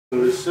Are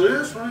you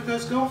serious? Where did you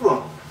guys come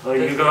from? Oh,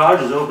 your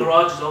garage is open. The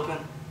garage is open.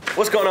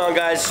 What's going on,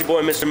 guys? It's your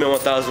boy Mr. Emil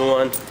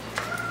 1001,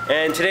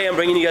 and today I'm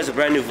bringing you guys a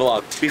brand new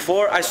vlog.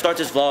 Before I start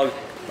this vlog,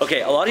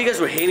 okay, a lot of you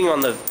guys were hating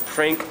on the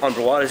prank on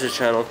Brawadis'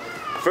 channel.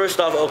 First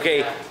off,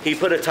 okay, he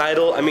put a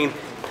title, I mean,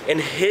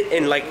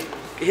 and like,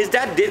 his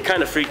dad did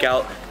kind of freak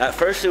out. At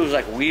first it was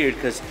like weird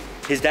because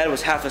his dad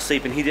was half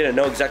asleep and he didn't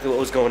know exactly what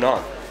was going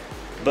on.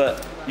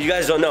 But you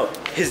guys don't know,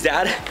 his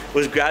dad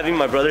was grabbing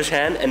my brother's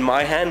hand and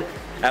my hand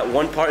at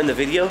one part in the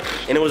video,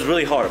 and it was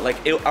really hard.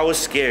 Like, I was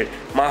scared.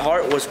 My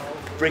heart was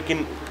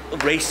freaking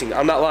racing.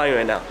 I'm not lying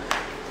right now.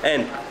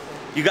 And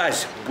you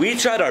guys, we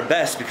tried our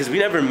best because we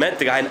never met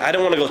the guy, and I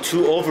didn't want to go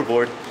too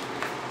overboard.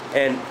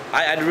 And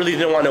I really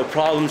didn't want no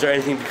problems or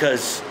anything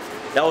because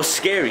that was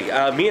scary.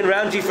 Me and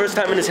Ramsey, first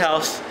time in his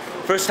house,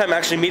 first time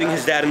actually meeting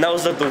his dad, and that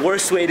was like the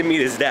worst way to meet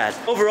his dad.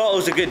 Overall, it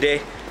was a good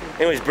day.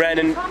 Anyways,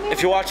 Brandon,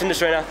 if you're watching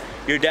this right now,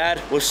 your dad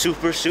was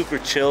super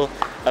chill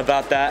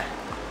about that,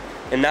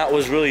 and that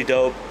was really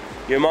dope.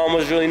 Your mom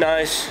was really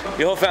nice.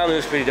 Your whole family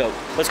was pretty dope.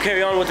 Let's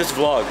carry on with this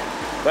vlog.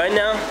 Right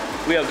now,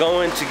 we are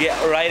going to get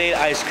Rite Aid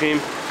ice cream.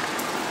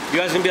 You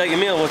guys gonna be like,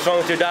 Emil, what's wrong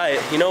with your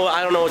diet? You know what?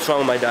 I don't know what's wrong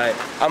with my diet.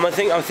 I'm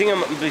thinking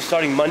I'm gonna be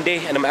starting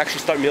Monday, and I'm actually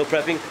start meal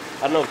prepping.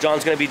 I don't know if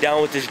John's gonna be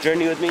down with this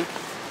journey with me.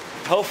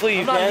 Hopefully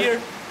you can. I'm not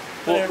here.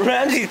 Well,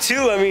 Ramsey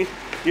too. I mean,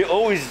 you're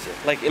always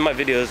like in my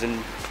videos,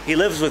 and he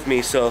lives with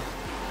me, so.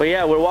 But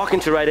yeah, we're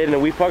walking to Rite Aid,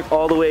 and we parked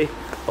all the way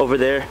over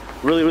there,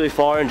 really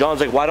far. And John's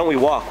like, why don't we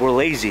walk? We're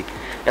lazy.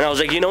 And I was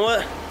like, you know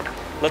what?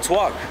 Let's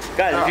walk.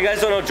 Guys, if you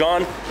guys don't know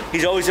John,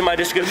 he's always in my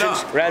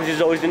descriptions.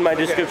 Ramsey's always in my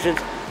descriptions.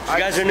 If you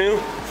guys are new,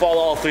 follow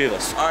all three of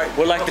us. All right.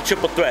 We're like the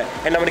triple threat.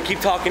 And I'm gonna keep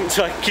talking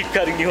so I can keep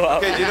cutting you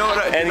out. Okay, you know what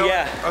I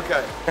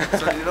okay.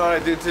 So you know what I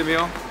do to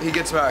Emil? He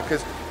gets mad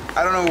because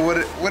I don't know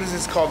what is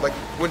this called? Like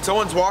when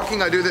someone's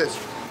walking, I do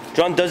this.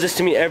 John does this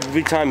to me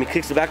every time. He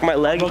kicks the back of my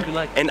leg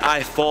and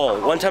I fall.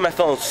 One time I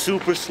fell in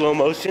super slow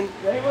motion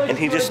and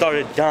he just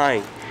started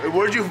dying.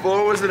 Where'd you fall?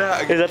 What was it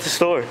at? Hey, that's the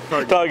store.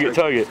 Target.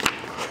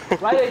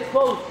 Rite Aid's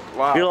closed.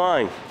 Wow. You're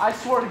lying. I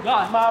swear to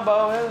God. My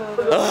boy.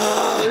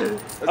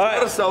 Let's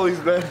go to Sully's,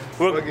 man.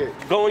 We're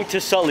going to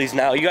Sully's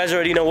now. You guys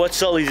already know what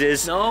Sully's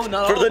is. No.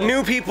 For the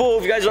new people,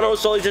 if you guys don't know what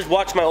Sully's is,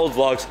 watch my old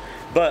vlogs.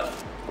 But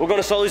we're going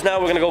to Sully's now.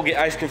 We're going to go get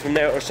ice cream from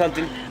there or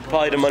something.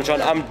 Probably to munch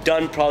on. I'm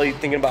done probably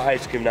thinking about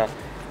ice cream now.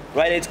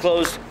 Rite Aid's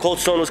closed. Cold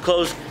Stone was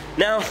closed.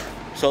 Now,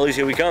 Sully's,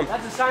 here we come.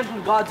 That's a sign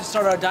from God to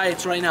start our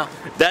diets right now.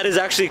 That is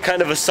actually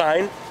kind of a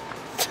sign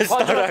to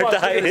start our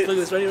diet. Look at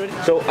this. Ready?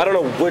 So I don't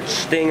know which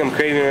thing I'm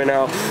craving right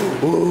now.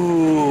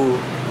 Ooh,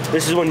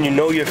 this is when you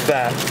know you're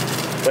fat.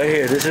 Right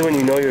here, this is when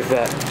you know you're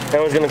fat.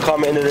 Everyone's gonna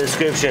comment in the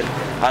description.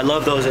 I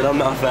love those and I'm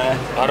not fat.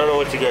 I don't know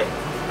what to get.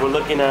 We're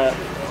looking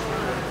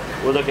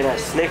at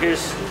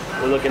Snickers.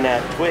 We're looking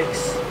at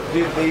Twix.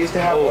 Dude, they used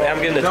to have. Oh,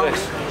 I'm getting the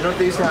Twix. You know what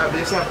they used to have? They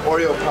used to have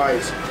Oreo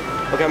pies.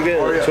 Okay, I'm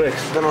getting the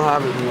Twix. They don't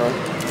have it anymore.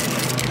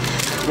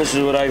 This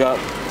is what I got.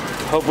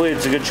 Hopefully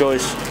it's a good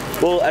choice.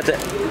 Well, at the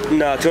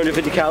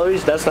 250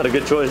 calories, that's not a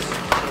good choice.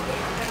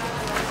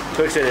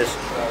 Twix it is.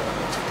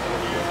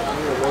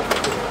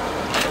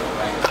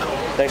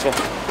 Thanks, man.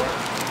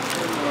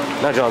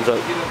 Now John's up.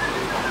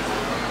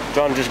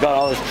 John just got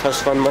all his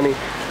trust fund money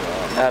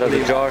out of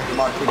the jar.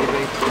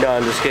 No,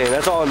 I'm just kidding.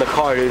 That's all in the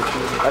car, dude.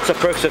 That's the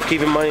perks of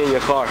keeping money in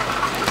your car.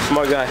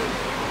 Smart guy.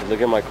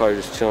 Look at my car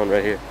just chilling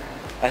right here.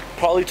 I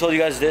probably told you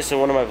guys this in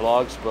one of my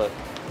vlogs, but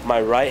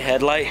my right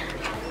headlight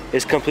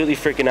is completely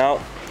freaking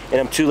out, and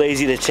I'm too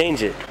lazy to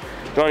change it.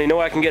 John, you know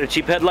where I can get a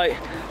cheap headlight?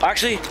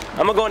 Actually,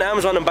 I'm gonna go on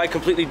Amazon and buy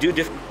completely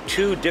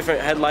two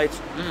different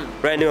headlights.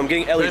 Brand new. I'm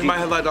getting LED. Where's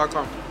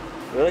myheadlight.com?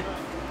 Really?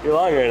 You're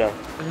lying right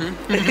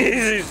now.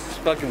 He's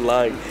fucking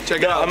lying.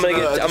 Check it out. I'm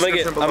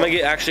gonna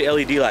get actually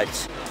LED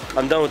lights.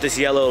 I'm done with this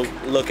yellow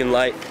looking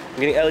light.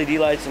 I'm getting LED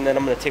lights, and then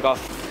I'm gonna take off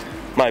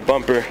my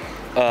bumper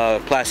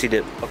plasti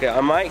dip. Okay,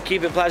 I might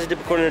keep it plasti dip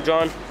according to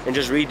John and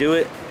just redo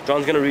it.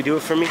 John's gonna redo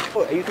it for me.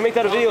 Oh, you can make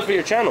that a video for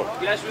your channel.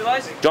 You guys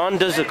realize? John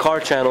does a car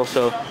channel,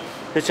 so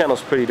his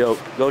channel's pretty dope.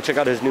 Go check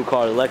out his new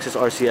car, the Lexus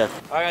RCF.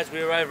 All right, guys,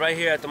 we arrived right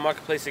here at the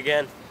marketplace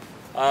again.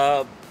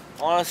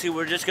 Honestly,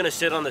 we're just gonna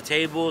sit on the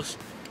tables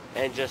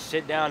and just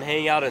sit down,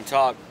 hang out, and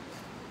talk.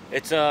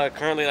 It's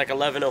currently like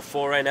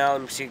 11:04 right now.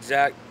 Let me see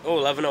exact. Oh,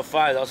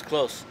 11:05. That was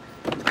close.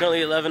 It's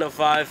currently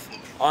 11:05.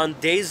 On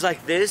days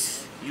like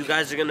this, you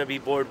guys are gonna be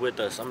bored with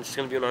us. I'm just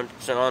gonna be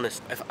 100%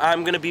 honest. If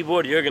I'm gonna be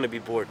bored, you're gonna be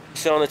bored.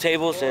 Sit on the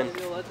tables and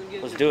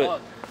let's do it.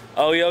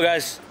 Oh, yo,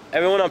 guys,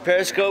 everyone on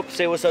Periscope,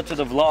 say what's up to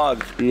the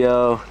vlog.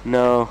 Yo,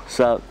 no, what's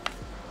up?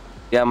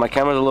 Yeah, my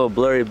camera's a little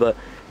blurry, but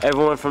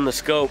everyone from the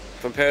scope,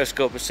 from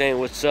Periscope, is saying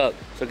what's up.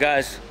 So,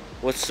 guys,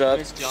 what's up?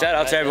 Shout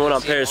out to everyone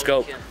on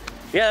Periscope.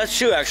 Yeah, that's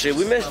true, actually.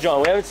 We missed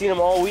John. We haven't seen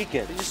him all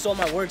weekend. You just stole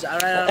my words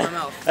right out of my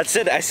mouth. That's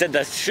it. I said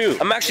that's true.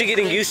 I'm actually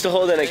getting used to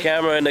holding a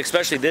camera, and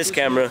especially this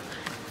camera.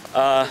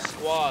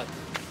 Squad.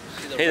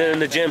 Hitting in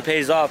the gym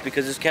pays off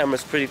because this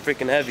camera's pretty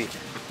freaking heavy.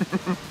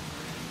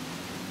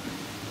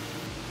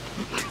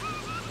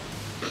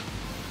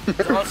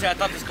 Honestly, I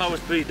thought this car was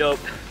pretty dope,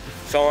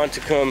 so I wanted to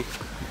come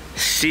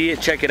see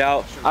it, check it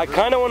out. I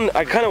kind of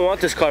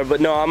want this car,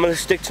 but no, I'm gonna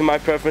stick to my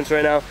preference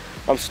right now.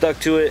 I'm stuck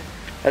to it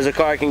as a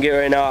car I can get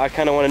right now. I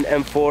kind of want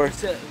an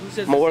M4.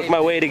 I'm gonna work my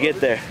way to get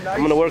there.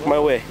 I'm gonna work my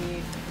way.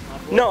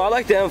 No, I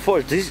like the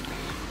M4s. These,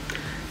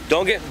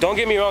 don't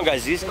get me wrong,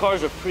 guys. These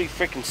cars are pretty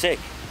freaking sick.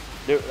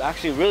 They're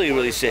actually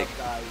really sick.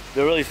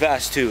 They're really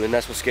fast too, and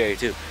that's what's scary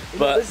too.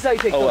 But this is how you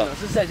take well.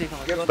 This is how you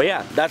take But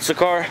yeah, that's the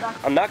car.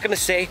 I'm not gonna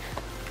say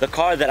the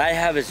car that I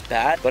have is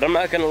bad, but I'm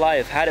not gonna lie,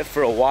 I've had it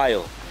for a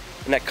while,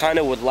 and I kind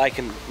of would like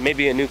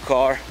maybe a new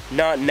car.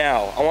 Not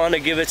now. I want to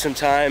give it some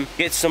time,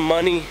 get some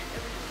money,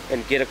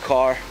 and get a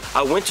car.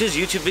 I went to his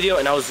YouTube video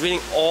and I was reading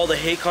all the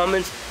hate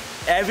comments.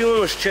 Everyone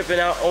was tripping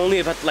out only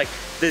about like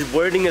the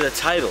wording of the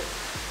title.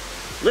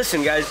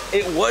 Listen guys,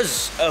 it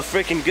was a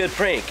freaking good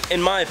prank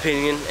in my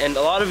opinion, and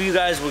a lot of you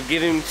guys were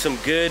giving some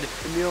good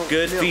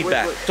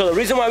feedback. Wait. So the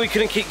reason why we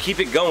couldn't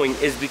keep it going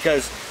is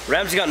because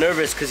Ramsey got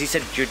nervous because he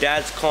said your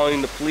dad's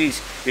calling the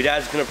police. Your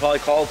dad's gonna probably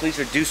call the police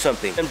or do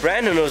something. And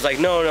Brandon was like,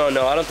 no,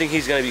 I don't think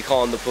he's gonna be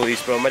calling the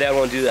police, bro. My dad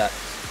won't do that.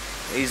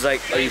 He's like,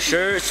 are you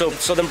sure? So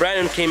then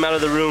Brandon came out of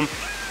the room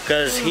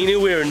because he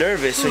knew we were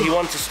nervous, so he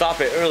wanted to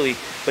stop it early,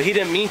 but he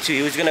didn't mean to.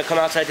 He was gonna come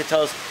outside to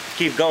tell us to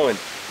keep going.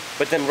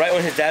 But then right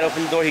when his dad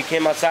opened the door, he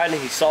came outside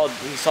and he saw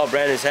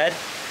Brandon's head,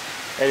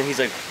 and he's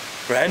like,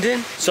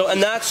 Brandon? So,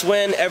 and that's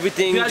when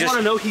everything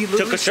just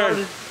took a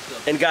turn.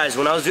 And guys,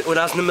 when I was in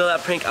the middle of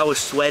that prank, I was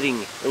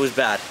sweating. It was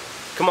bad.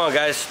 Come on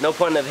guys, no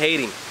point of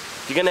hating.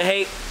 If you're gonna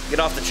hate, get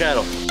off the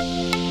channel.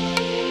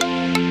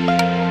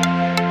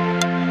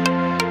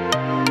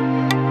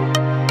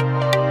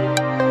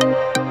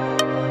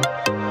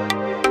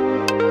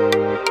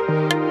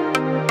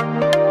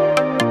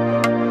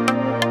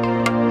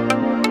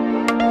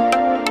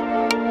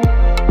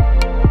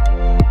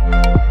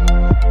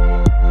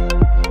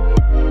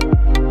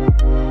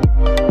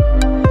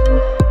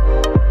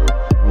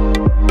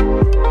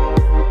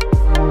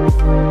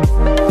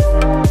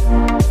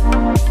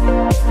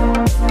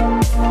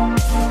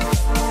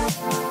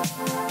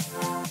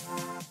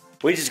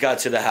 We just got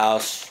to the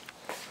house.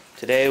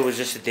 Today was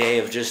just a day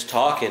of just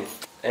talking,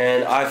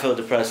 and I feel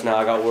depressed now.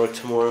 I got work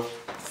tomorrow.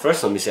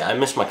 First, let me say, I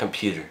miss my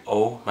computer.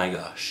 Oh my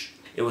gosh.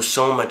 It was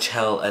so much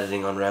hell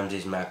editing on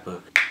Ramsey's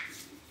MacBook.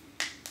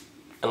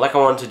 And like I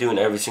wanted to do in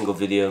every single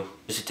video,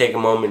 just to take a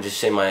moment, just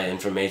say my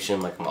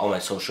information, like all my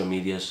social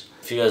medias.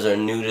 If you guys are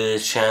new to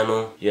this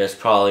channel, you guys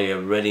probably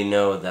already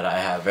know that I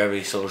have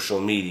every social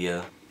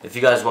media. If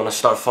you guys want to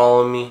start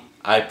following me,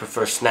 I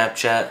prefer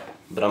Snapchat.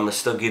 But I'm gonna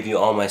still give you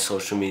all my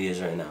social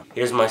medias right now.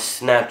 Here's my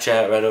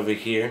Snapchat right over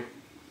here.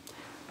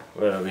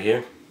 Right over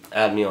here.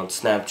 Add me on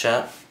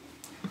Snapchat.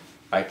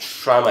 I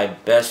try my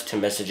best to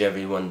message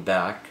everyone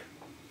back.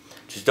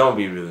 Just don't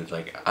be rude.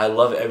 Like, I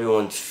love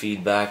everyone's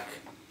feedback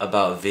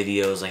about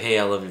videos. Like, hey,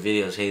 I love your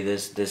videos. Hey,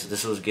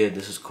 this was good.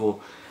 This is cool.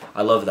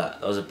 I love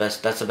that.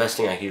 That's the best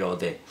thing I hear all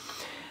day.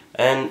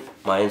 And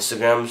my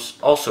Instagram's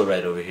also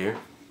right over here.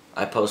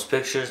 I post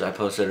pictures. I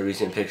posted a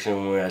recent picture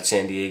when we were at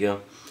San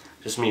Diego.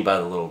 Just me by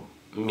the water.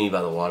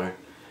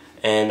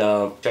 And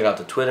check out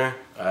the Twitter.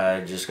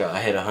 I just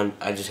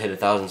hit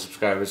 1,000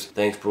 subscribers.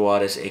 Thanks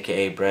Brawadis,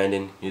 aka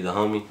Brandon, you the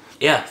homie.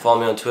 Yeah, follow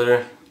me on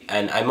Twitter.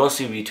 And I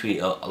mostly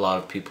retweet a lot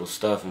of people's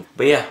stuff.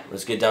 But yeah,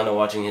 let's get down to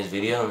watching his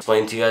video.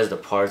 Explain to you guys the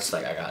parts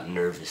like I got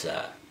nervous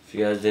at. If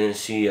you guys didn't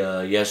see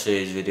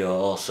yesterday's video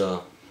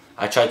also,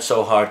 I tried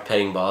so hard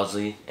petting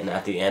Bosley, and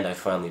at the end I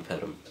finally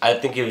pet him. I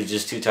think he was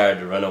just too tired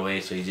to run away,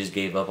 so he just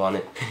gave up on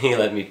it. He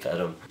let me pet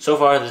him. So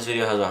far this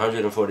video has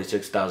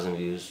 146,000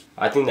 views.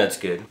 I think that's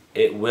good.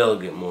 It will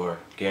get more,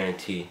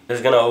 guarantee.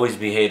 There's gonna always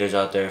be haters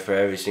out there for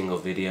every single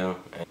video,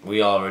 and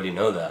we already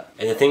know that.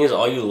 And the thing is,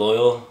 all you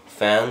loyal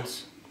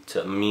fans,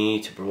 to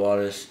me, to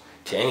Brawadis,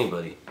 to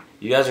anybody,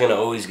 you guys are gonna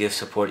always give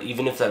support.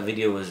 Even if that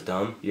video was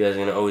dumb, you guys are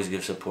gonna always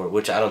give support,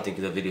 which I don't think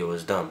the video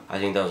was dumb. I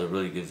think that was a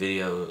really good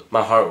video.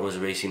 My heart was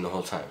racing the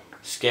whole time.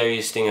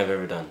 Scariest thing I've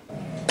ever done.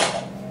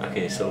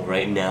 Okay, so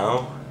right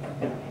now,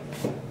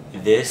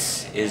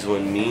 this is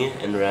when me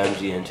and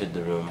Ramsey entered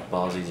the room.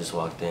 Bosley just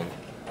walked in.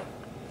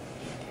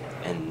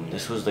 And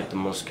this was like the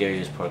most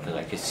scariest part, because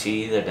I could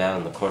see their dad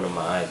in the corner of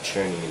my eye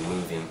churning and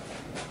moving.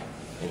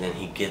 And then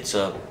he gets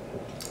up.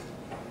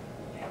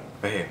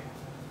 Right here.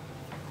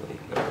 Wait,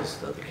 no, this is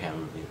the other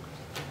camera view.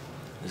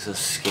 This is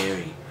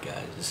scary,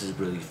 guys. This is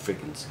really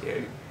freaking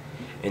scary.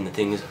 And the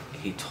thing is,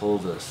 he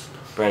told us,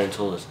 Brandon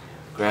told us,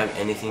 grab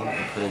anything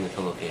and put it in the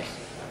pillowcase.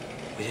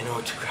 We didn't know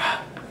what to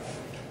grab.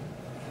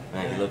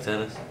 Man, he looked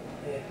at us.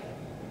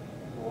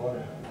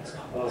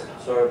 Oh,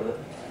 sorry,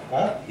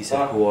 but he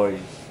said, who are you?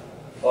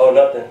 Oh,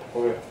 nothing.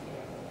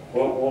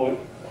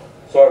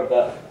 Sorry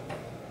about that.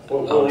 I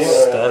was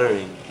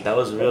stuttering. That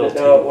was real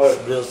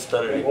too. Real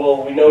stuttering.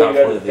 Well, we know you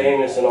guys are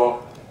famous and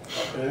all.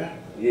 Okay.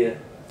 Yeah.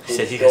 He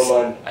said,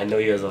 I know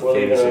you guys are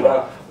famous and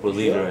all. We're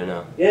leaving right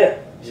now. Yeah.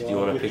 Do you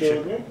want a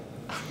picture?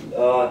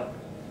 No,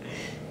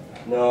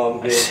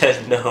 I'm good. I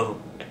said no.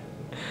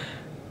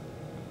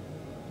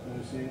 Let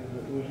me see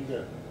what you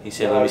got. He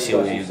said, let me see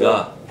what you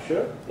got.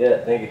 Sure?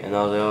 Yeah, thank you. And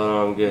I was like, oh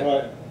no, I'm good.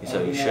 He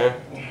said, you sure?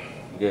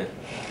 I'm good.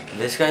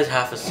 This guy's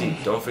half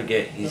asleep. Don't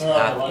forget, he's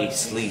half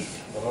asleep.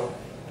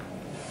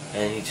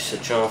 And he just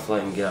said, turn off the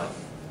light and get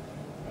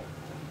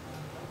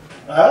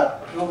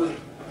out. Nobody.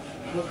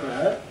 Look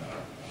at that.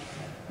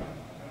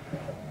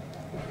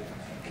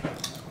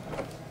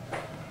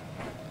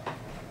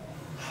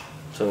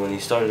 So when he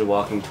started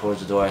walking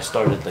towards the door, I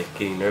started like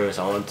getting nervous.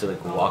 I wanted to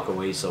like walk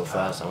away so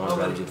fast. I wanted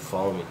Brady to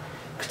follow me.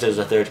 Because there's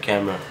a third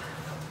camera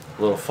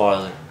a little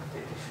farther.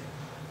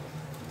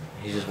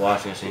 He's just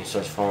watching us and he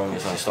starts following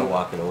us and I start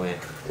walking away.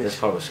 This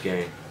part was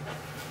scary.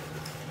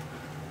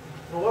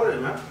 Who are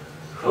you, man?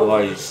 Who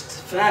are you?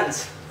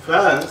 Fans.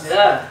 Fans?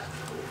 Yeah.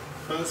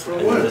 Fans from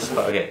And where?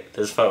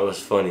 this part was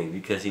funny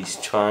because he's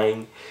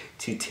trying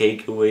to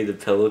take away the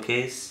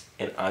pillowcase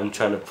and I'm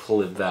trying to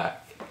pull it back.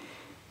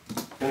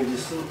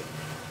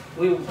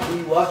 We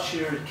watch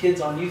your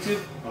kids on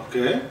YouTube.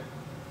 Okay.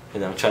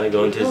 And I'm trying to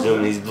go into his room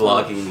and he's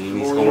blocking me and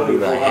he's holding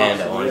my hand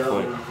at one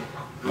point.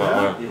 My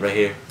arm, right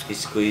here. He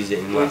squeezed it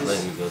and not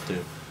letting me go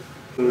through.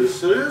 Are you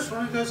serious?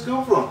 Where do you guys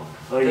come from?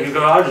 Oh, your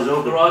garage is The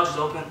open. garage is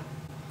open.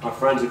 Our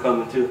friends are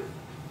coming too.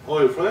 Oh,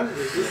 your friend?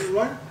 This is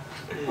mine?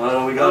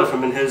 We got it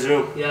from in his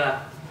room.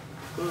 Yeah.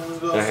 Let's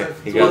go Right outside.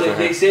 here. He Well, got it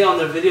they from say on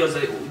their videos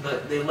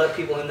that they let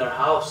people in their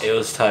house. It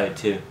was tight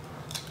too.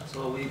 That's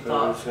what we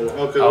thought.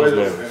 Okay, I was wait a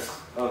nervous.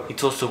 minute. He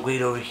told us to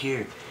wait over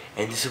here.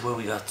 And this is where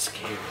we got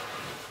scared.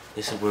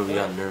 This is where we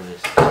got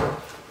nervous.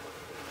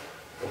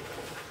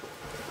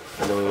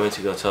 And then we went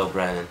to go tell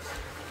Brandon,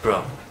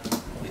 bro,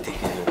 we think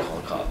he's gonna call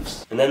the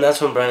cops. And then that's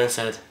when Brandon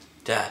said,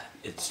 Dad,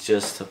 it's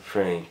just a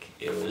prank.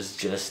 It was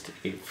just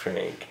a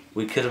prank.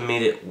 We could have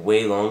made it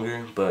way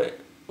longer, but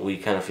we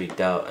kind of freaked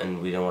out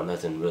and we didn't want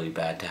nothing really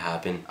bad to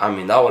happen. I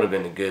mean, that would have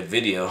been a good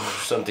video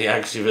if something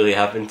actually really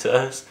happened to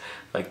us.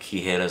 Like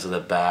he hit us with a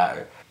bat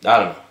or, I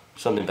don't know,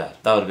 something bad.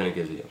 That would have been a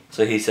good video.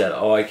 So he said,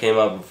 oh, I came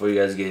out before you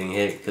guys getting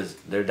hit because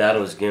their dad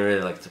was getting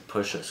ready like to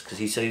push us. Because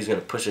he said he was going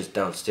to push us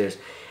downstairs.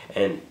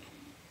 And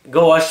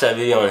go watch that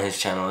video on his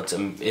channel.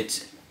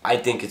 I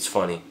think it's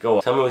funny. Go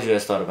watch. Tell me what you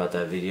guys thought about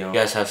that video. If you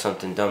guys have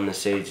something dumb to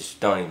say,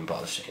 just don't even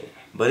bother saying it.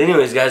 But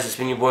anyways, guys, it's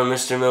been your boy,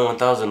 Mr. Emil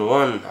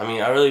 1001. I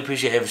mean, I really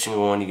appreciate every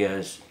single one of you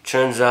guys.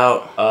 Turns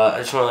out, I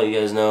just want to let you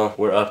guys know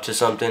we're up to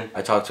something.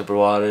 I talked to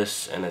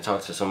Brawadis and I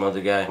talked to some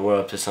other guy. We're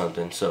up to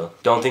something. So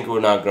don't think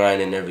we're not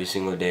grinding every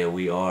single day.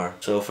 We are.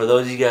 So for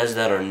those of you guys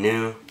that are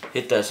new,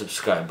 hit that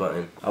subscribe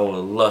button. I would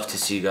love to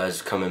see you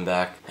guys coming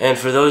back. And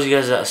for those of you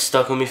guys that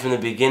stuck with me from the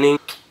beginning,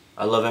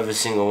 I love every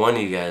single one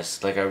of you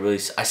guys. Like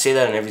I say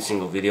that in every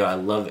single video. I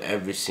love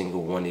every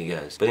single one of you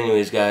guys. But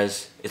anyways,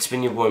 guys, it's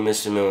been your boy,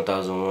 Mr. Emil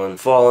 1001.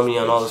 Follow me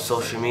on all the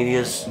social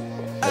medias.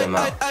 And I'm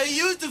out. I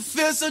used to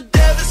feel so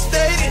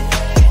devastated.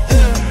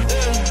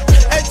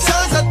 At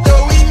times I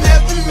thought